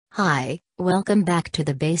Hi, welcome back to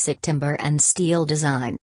the basic timber and steel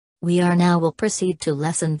design. We are now will proceed to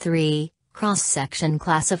lesson 3, cross-section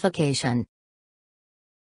classification.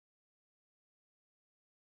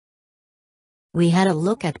 We had a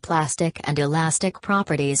look at plastic and elastic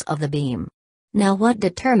properties of the beam. Now what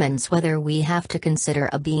determines whether we have to consider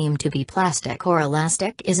a beam to be plastic or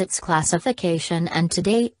elastic is its classification, and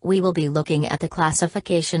today we will be looking at the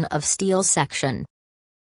classification of steel section.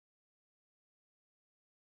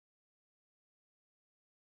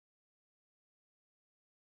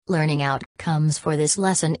 Learning outcomes for this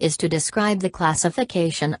lesson is to describe the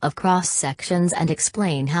classification of cross-sections and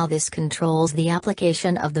explain how this controls the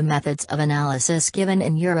application of the methods of analysis given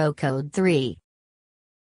in Eurocode 3.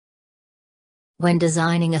 When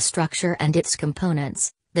designing a structure and its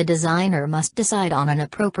components, the designer must decide on an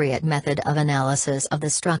appropriate method of analysis of the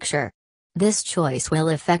structure. This choice will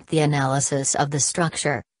affect the analysis of the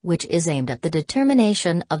structure, which is aimed at the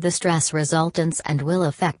determination of the stress resultants, and will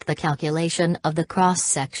affect the calculation of the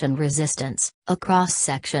cross-section resistance. A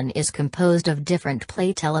cross-section is composed of different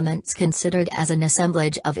plate elements considered as an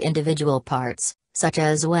assemblage of individual parts, such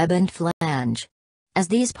as web and flange. As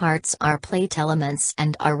these parts are plate elements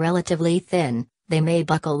and are relatively thin, they may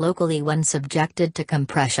buckle locally when subjected to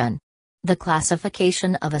compression. The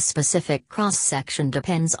classification of a specific cross-section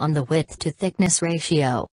depends on the width-to-thickness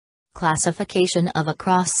ratio. Classification of a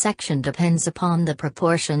cross-section depends upon the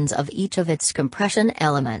proportions of each of its compression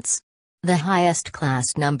elements. The highest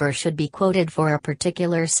class number should be quoted for a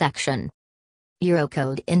particular section.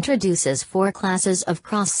 Eurocode introduces 4 classes of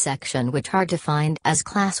cross-section, which are defined as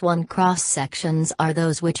Class 1 cross-sections are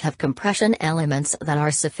those which have compression elements that are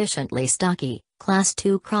sufficiently stocky. Class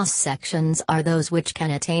 2 cross-sections are those which can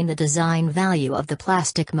attain the design value of the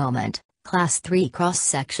plastic moment. Class 3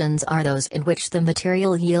 cross-sections are those in which the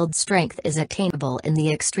material yield strength is attainable in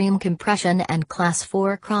the extreme compression, and Class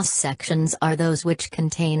 4 cross-sections are those which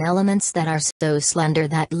contain elements that are so slender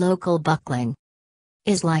that local buckling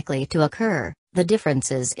is likely to occur. The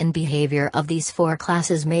differences in behavior of these 4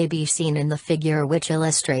 classes may be seen in the figure, which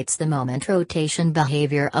illustrates the moment rotation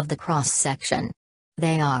behavior of the cross-section.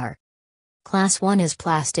 They are: Class 1 is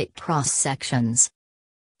plastic cross-sections.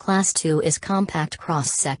 Class 2 is compact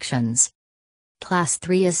cross-sections. Class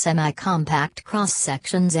 3 is semi-compact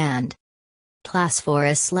cross-sections, and Class 4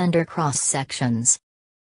 is slender cross-sections.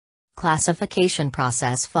 Classification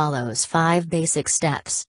process follows 5 basic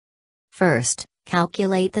steps. First,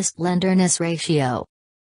 calculate the slenderness ratio.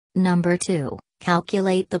 Number 2,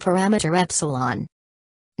 calculate the parameter epsilon.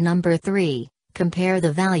 Number 3, compare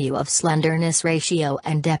the value of slenderness ratio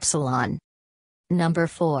and epsilon. Number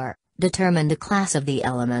 4, determine the class of the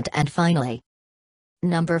element, and finally,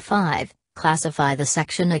 Number 5, classify the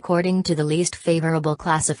section according to the least favorable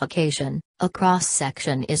classification. A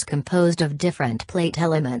cross-section is composed of different plate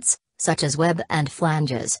elements, such as web and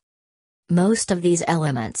flanges. Most of these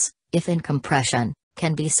elements, if in compression,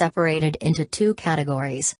 can be separated into 2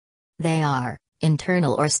 categories. They are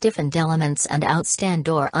internal or stiffened elements and outstand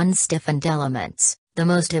or unstiffened elements. The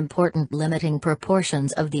most important limiting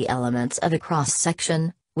proportions of the elements of a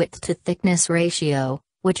cross-section, width-to-thickness ratio,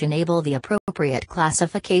 which enable the appropriate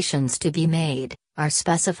classifications to be made, are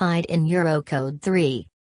specified in Eurocode 3.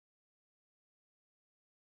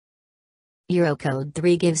 Eurocode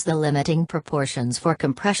 3 gives the limiting proportions for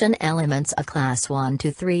compression elements of class 1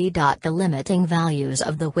 to 3. The limiting values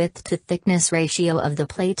of the width-to-thickness ratio of the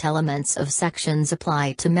plate elements of sections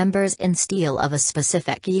apply to members in steel of a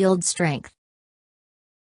specific yield strength.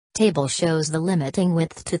 Table shows the limiting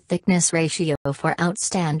width-to-thickness ratio for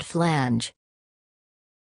outstand flange.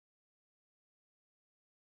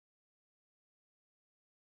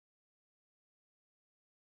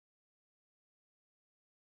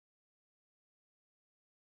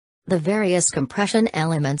 The various compression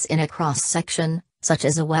elements in a cross-section, such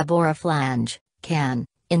as a web or a flange, can,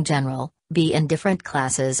 in general, be in different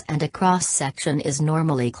classes, and a cross-section is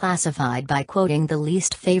normally classified by quoting the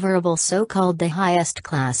least favorable, so-called the highest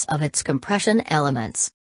class of its compression elements.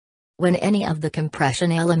 When any of the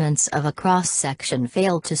compression elements of a cross-section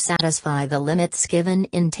fail to satisfy the limits given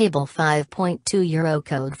in Table 5.2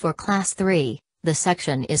 Eurocode for Class 3, the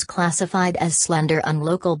section is classified as slender, and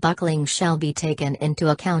local buckling shall be taken into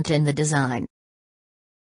account in the design.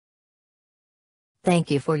 Thank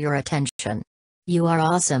you for your attention. You are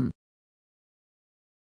awesome.